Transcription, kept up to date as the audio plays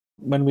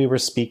When we were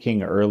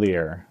speaking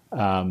earlier,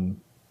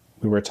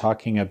 we were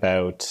talking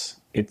about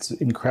it's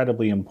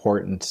incredibly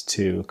important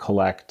to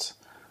collect,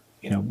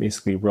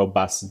 basically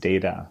robust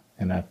data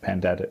in a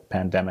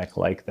pandemic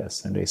like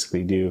this, and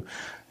basically do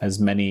as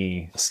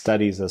many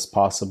studies as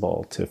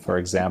possible to, for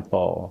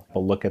example,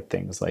 look at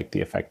things like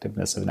the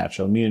effectiveness of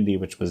natural immunity,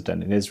 which was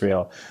done in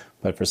Israel,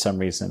 but for some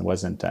reason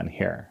wasn't done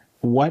here.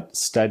 What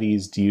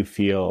studies do you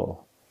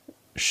feel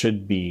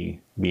should be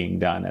being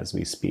done as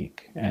we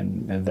speak,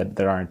 and that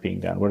aren't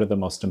being done? What are the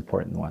most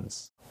important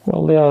ones?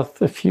 Well, there are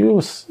a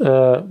few.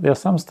 There are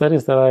some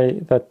studies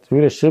that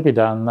really should be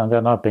done, and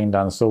they're not being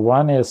done. So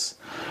one is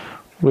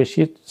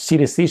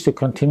CDC should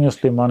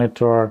continuously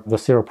monitor the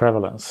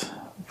seroprevalence,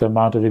 the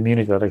amount of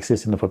immunity that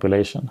exists in the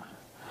population.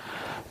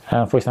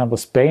 And for example,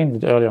 Spain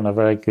did early on a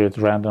very good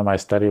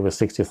randomized study with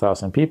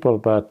 60,000 people,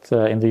 but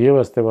in the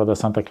US there was the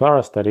Santa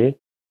Clara study,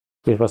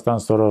 which was done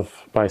sort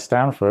of by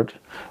Stanford,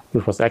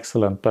 which was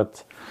excellent,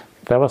 but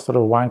that was sort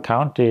of one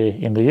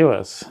county in the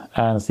US,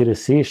 and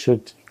CDC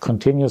should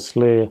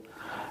continuously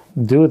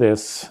do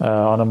this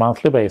on a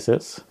monthly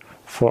basis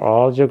for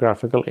all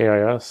geographical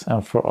areas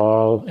and for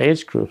all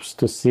age groups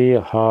to see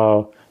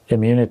how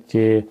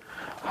immunity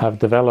have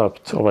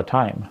developed over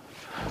time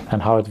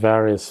and how it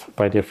varies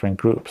by different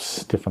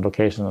groups, different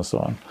locations and so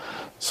on.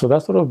 So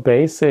that's sort of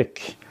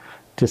basic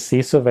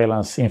disease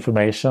surveillance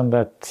information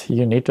that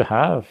you need to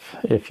have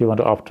if you want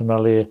to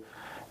optimally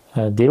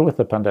deal with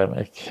the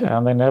pandemic,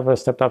 and they never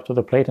stepped up to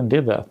the plate and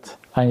did that.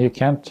 And you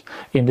can't,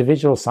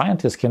 individual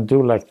scientists can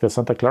do like the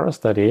Santa Clara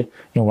study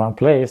in one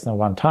place and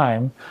one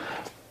time,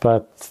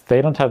 but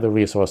they don't have the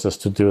resources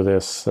to do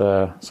this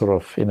sort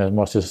of in a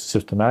more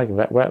systematic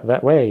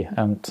way,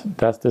 and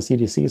that's the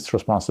CDC's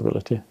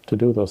responsibility to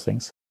do those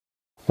things.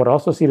 What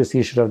also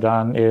CDC should have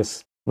done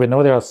is, we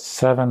know there are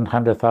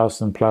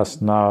 700,000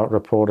 plus now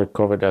reported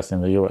COVID deaths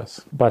in the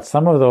US. But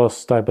some of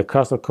those died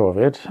because of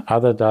COVID,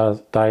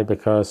 others died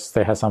because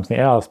they had something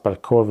else,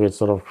 but COVID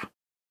sort of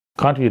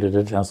contributed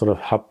it and sort of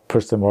helped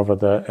push them over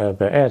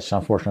the edge,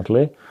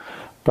 unfortunately.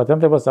 But then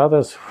there was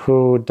others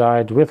who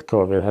died with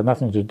COVID. It had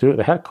nothing to do,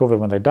 they had COVID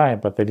when they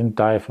died, but they didn't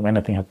die from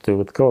anything that had to do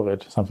with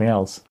COVID, something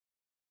else.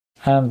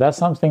 And that's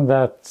something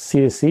that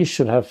CDC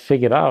should have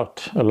figured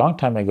out a long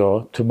time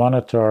ago to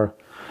monitor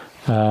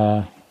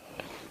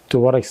to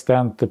what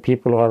extent the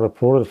people who are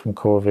reported from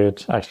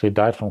COVID actually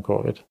died from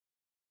COVID.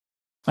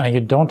 And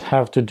you don't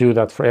have to do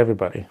that for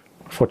everybody.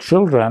 For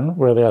children,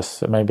 where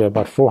there's maybe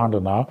about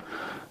 400 now,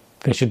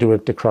 they should do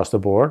it across the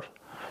board.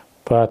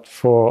 But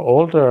for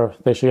older,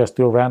 they should just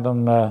do a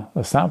random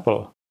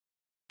sample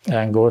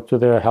and go to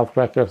their health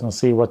records and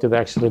see what did they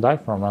actually die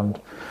from, and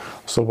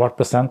so what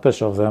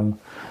percentage of them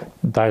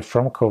died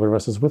from COVID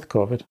versus with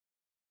COVID.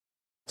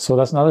 So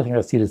that's another thing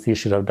that CDC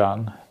should have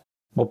done.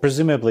 Well,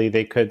 presumably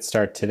they could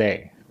start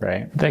today,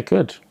 right? They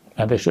could,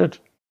 and they should.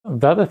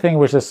 The other thing,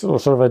 which is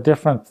sort of a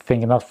different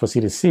thing, not for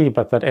CDC,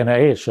 but that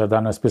NIH should have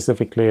done, and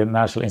specifically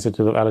National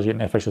Institute of Allergy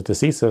and Infectious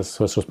Diseases,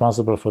 who is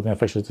responsible for the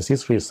infectious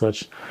disease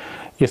research,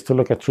 is to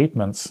look at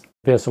treatments.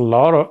 There's a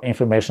lot of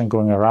information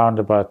going around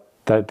about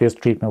that this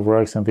treatment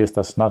works and this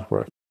does not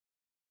work.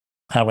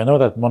 And we know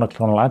that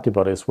monoclonal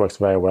antibodies works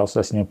very well, so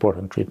that's an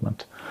important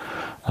treatment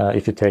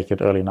if you take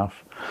it early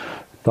enough.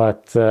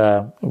 But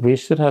we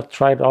should have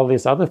tried all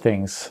these other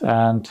things,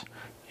 and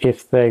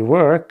if they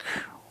work,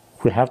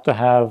 we have to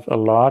have a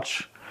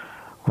large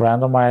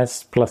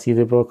randomized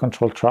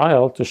placebo-controlled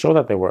trial to show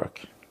that they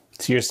work.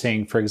 So you're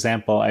saying, for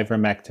example,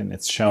 ivermectin,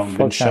 it's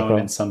been shown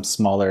in some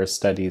smaller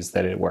studies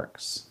that it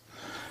works.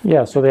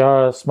 Yeah, so there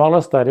are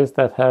smaller studies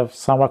that have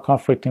somewhat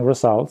conflicting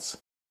results,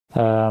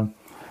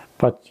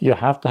 but you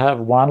have to have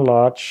one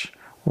large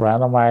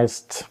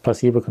randomized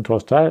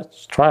placebo-controlled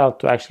trial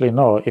to actually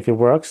know if it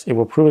works, it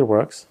will prove it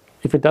works.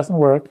 If it doesn't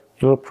work,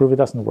 it will prove it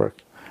doesn't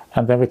work.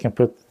 And then we can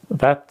put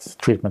that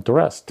treatment to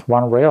rest,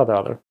 one way or the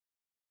other.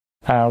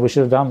 We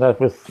should have done that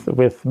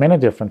with many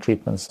different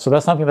treatments. So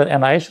that's something that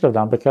NIH should have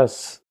done,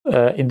 because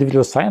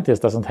individual scientists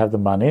doesn't have the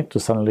money to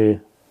suddenly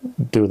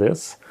do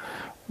this.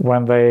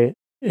 When they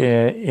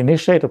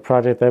initiate a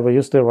project, they will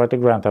usually write a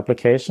grant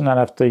application, and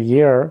after a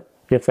year,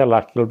 if they're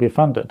lucky, it'll be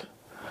funded.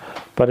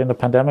 But in the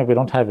pandemic, we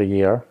don't have a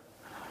year,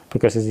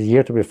 because it's a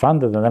year to be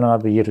funded and then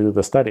another year to do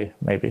the study,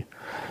 maybe.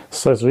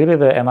 So it's really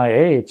the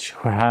NIH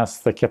who has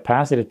the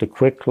capacity to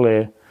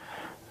quickly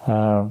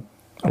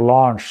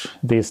launch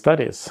these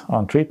studies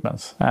on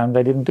treatments, and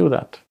they didn't do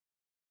that.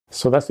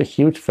 So that's a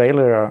huge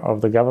failure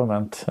of the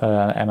government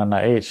and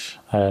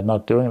NIH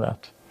not doing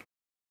that.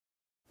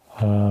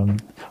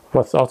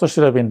 What also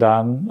should have been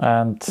done,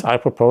 and I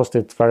proposed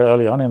it very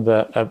early on in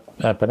the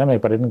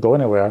epidemic, but it didn't go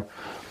anywhere,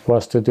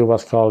 was to do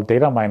what's called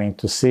data mining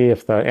to see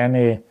if there are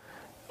any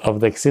of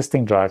the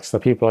existing drugs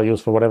that people are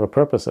used for whatever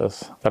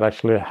purposes that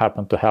actually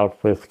happen to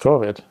help with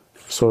COVID.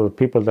 So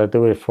people that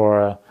do it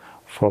for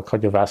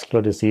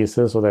cardiovascular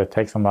diseases, or they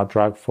take some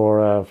drug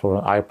for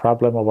an eye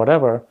problem or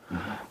whatever,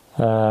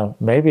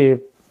 maybe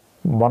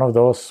one of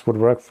those would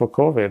work for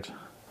COVID.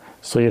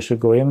 So you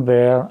should go in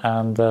there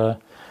and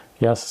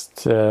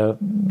just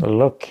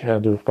look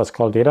and do what's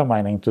called data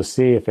mining to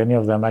see if any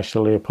of them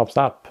actually pops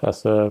up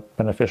as a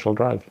beneficial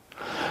drug.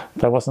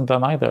 That wasn't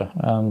done either.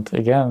 And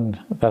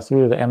again, that's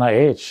really the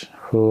NIH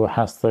who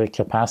has the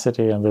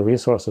capacity and the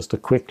resources to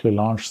quickly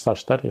launch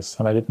such studies,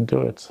 and I didn't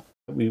do it.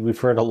 We've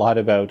heard a lot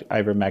about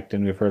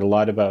ivermectin. We've heard a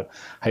lot about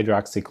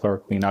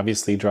hydroxychloroquine,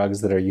 obviously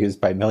drugs that are used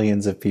by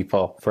millions of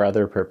people for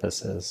other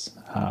purposes.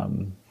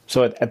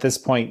 So at this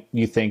point,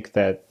 you think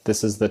that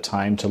this is the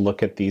time to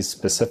look at these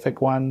specific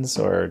ones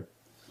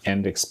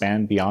and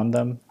expand beyond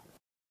them?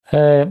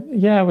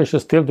 Yeah, we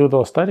should still do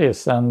those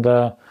studies,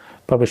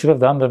 but we should have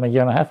done them a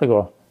year and a half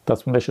ago.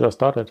 That's when they should have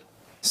started.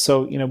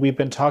 So, we've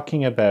been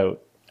talking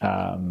about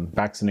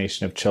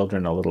vaccination of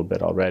children a little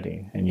bit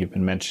already, and you've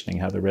been mentioning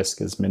how the risk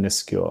is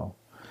minuscule.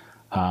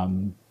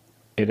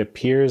 It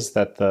appears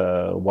that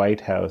the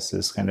White House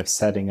is kind of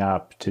setting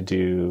up to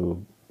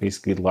do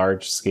basically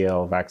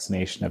large-scale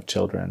vaccination of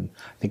children.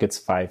 I think it's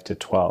 5 to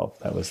 12.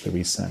 That was the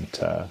recent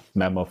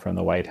memo from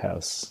the White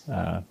House.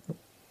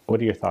 What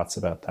are your thoughts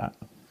about that?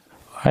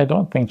 I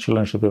don't think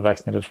children should be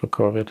vaccinated for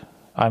COVID.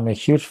 I'm a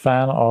huge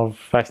fan of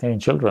vaccinating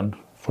children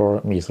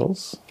for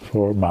measles,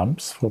 for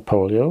mumps, for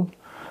polio,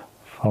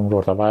 from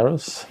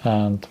rotavirus,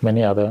 and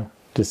many other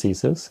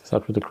diseases. It's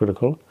absolutely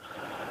critical.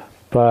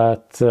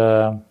 But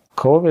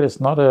COVID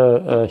is not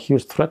a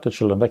huge threat to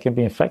children. They can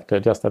be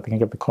infected, just that they can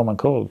get the common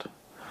cold.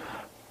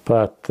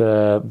 But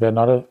they're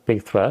not a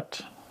big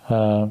threat.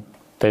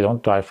 They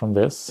don't die from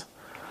this,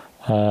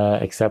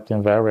 except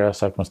in very rare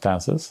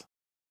circumstances.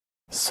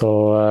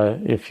 So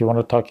if you want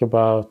to talk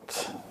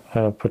about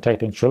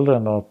protecting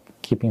children or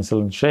keeping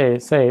children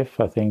safe,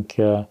 I think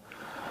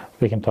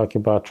we can talk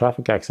about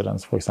traffic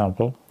accidents, for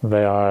example.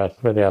 Where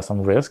there are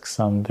some risks,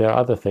 and there are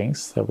other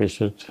things that we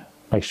should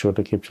make sure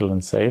to keep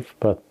children safe.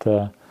 But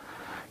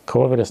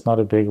COVID is not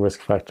a big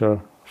risk factor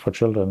for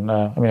children.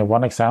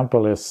 One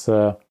example is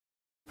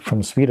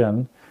from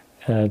Sweden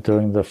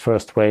during the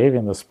first wave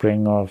in the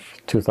spring of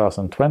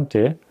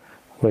 2020,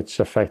 which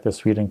affected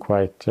Sweden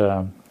quite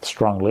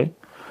strongly.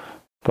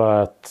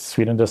 But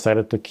Sweden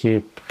decided to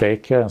keep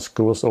daycare and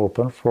schools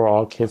open for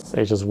all kids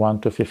ages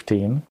 1 to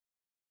 15.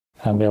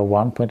 And there are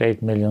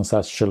 1.8 million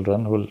such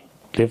children who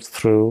lived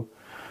through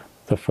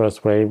the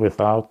first wave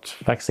without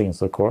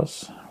vaccines, of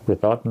course,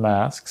 without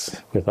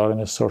masks, without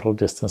any social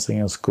distancing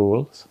in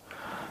schools.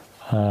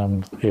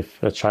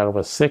 If a child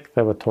was sick,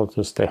 they were told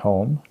to stay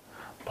home,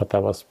 but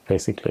that was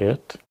basically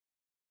it.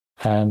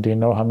 And do you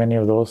know how many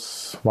of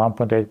those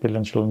 1.8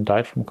 billion children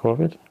died from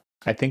COVID?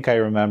 I think I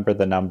remember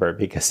the number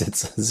because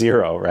it's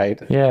 0, right?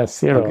 Yeah,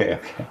 0. Okay.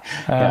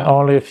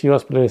 Only a few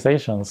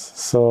hospitalizations.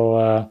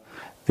 So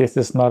this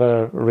is not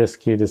a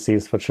risky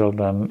disease for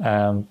children,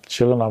 and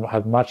children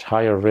have much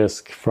higher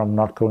risk from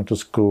not going to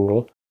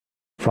school,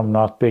 from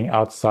not being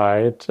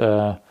outside,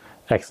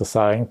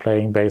 exercising,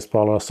 playing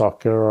baseball or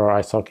soccer or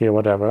ice hockey or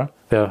whatever.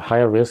 They're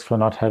higher risk for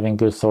not having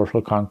good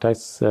social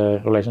contacts,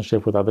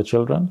 relationship with other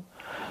children.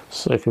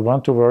 So if we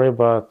want to worry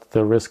about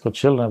the risk of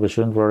children, we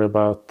shouldn't worry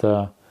about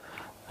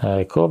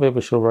COVID.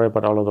 We should worry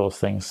about all of those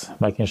things,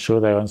 making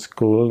sure they're in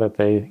school, that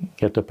they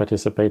get to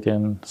participate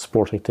in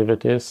sport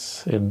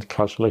activities, in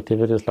cultural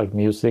activities like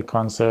music,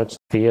 concerts,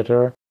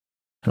 theater,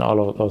 and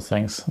all of those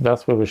things.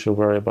 That's where we should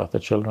worry about the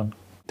children.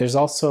 There's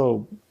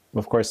also,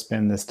 of course,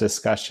 been this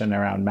discussion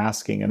around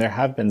masking, and there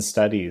have been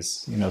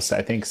studies,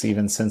 I think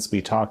even since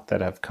we talked,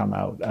 that have come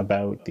out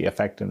about the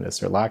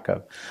effectiveness or lack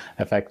of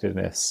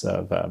effectiveness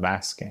of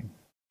masking.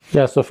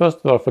 Yeah, so first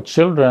of all, for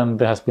children,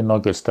 there has been no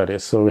good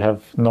studies. So we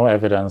have no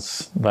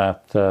evidence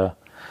that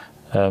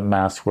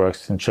mask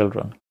works in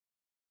children.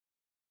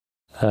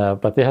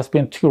 But there has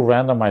been 2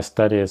 randomized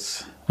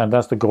studies, and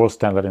that's the gold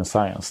standard in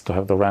science, to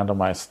have the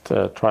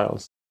randomized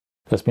trials.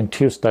 There's been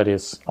 2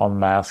 studies on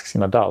masks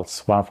in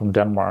adults, one from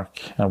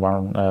Denmark and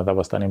one that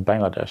was done in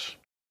Bangladesh.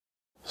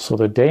 So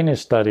the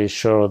Danish study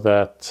showed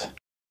that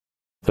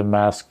the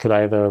mask could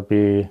either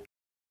be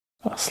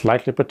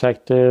slightly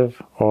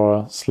protective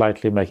or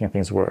slightly making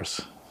things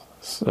worse.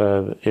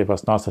 It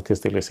was not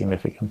statistically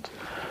significant.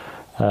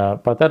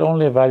 But that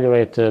only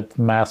evaluated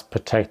mask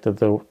protected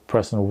the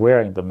person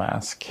wearing the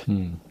mask.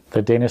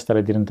 The Danish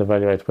study didn't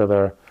evaluate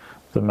whether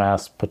the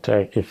mask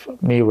if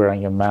me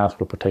wearing a mask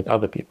will protect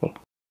other people.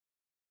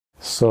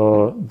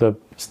 So the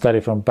study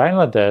from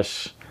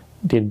Bangladesh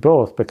did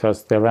both,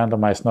 because they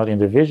randomized not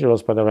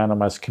individuals, but they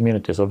randomized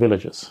communities or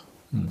villages.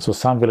 So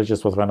some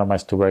villages was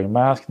randomized to wearing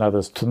masks, and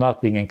others to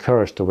not being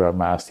encouraged to wear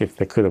masks. If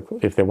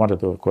they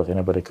wanted to, of course,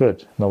 anybody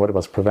could. Nobody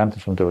was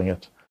prevented from doing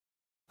it.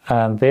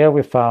 And there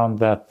we found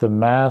that the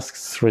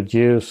masks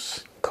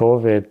reduce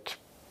COVID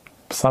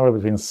somewhere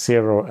between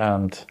 0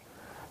 and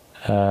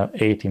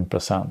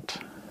 18%.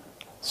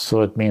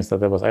 So it means that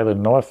there was either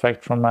no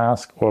effect from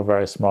masks or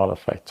very small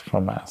effect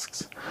from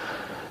masks.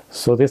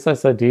 So this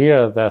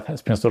idea that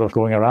has been sort of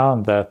going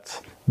around,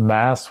 that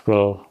masks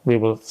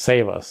will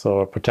save us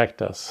or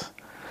protect us.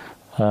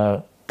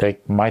 They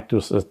might do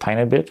a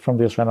tiny bit from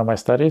these randomized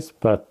studies,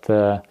 but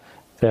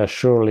they're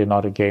surely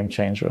not a game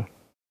changer.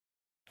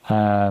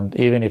 And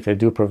even if they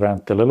do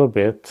prevent a little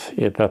bit,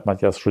 that might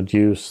just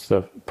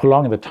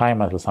prolong the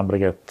time until somebody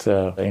gets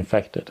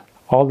infected.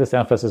 All this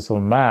emphasis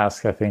on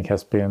masks, I think,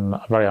 has been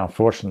very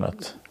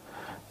unfortunate,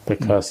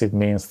 because it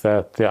means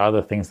that the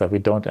other things that we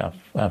don't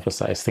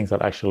emphasize, things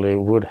that actually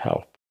would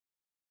help.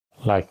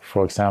 Like,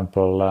 for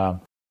example,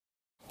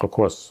 of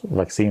course,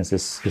 vaccines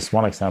is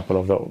one example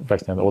of the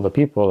vaccinating older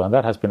people, and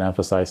that has been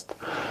emphasized.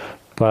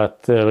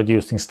 But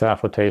reducing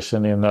staff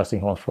rotation in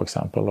nursing homes, for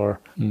example, or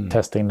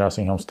testing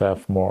nursing home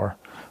staff more,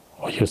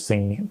 or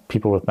using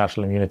people with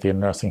natural immunity in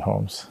nursing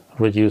homes,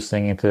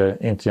 reducing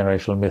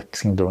intergenerational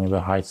mixing during the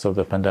heights of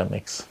the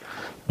pandemics,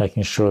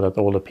 making sure that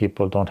older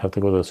people don't have to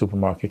go to the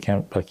supermarket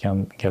but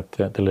can get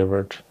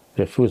delivered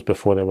their foods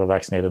before they were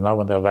vaccinated. Now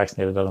when they're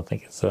vaccinated, I don't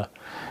think it's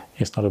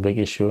not a big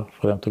issue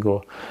for them to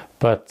go.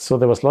 But so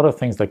there was a lot of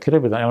things that could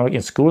have been done.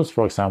 In schools,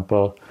 for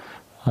example,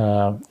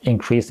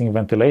 increasing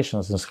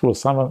ventilations in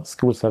schools. Some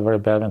schools have very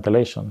bad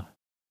ventilation.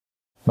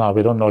 Now,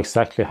 we don't know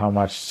exactly how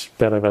much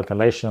better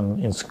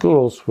ventilation in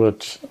schools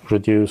would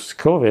reduce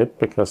COVID,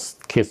 because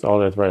kids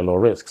are at very low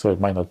risk, so it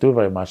might not do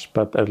very much,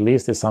 but at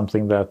least it's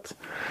something that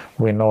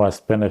we know has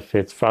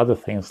benefits for other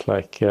things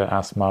like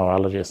asthma or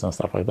allergies and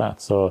stuff like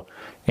that. So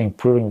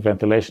improving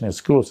ventilation in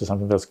schools is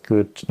something that's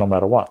good no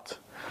matter what,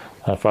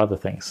 for other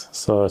things.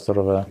 So it's sort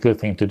of a good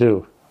thing to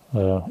do,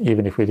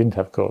 even if we didn't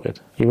have COVID.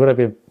 It would have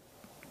been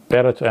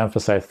better to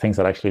emphasize things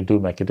that actually do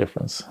make a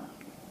difference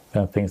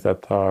than things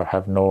that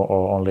have no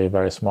or only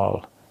very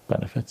small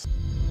benefits.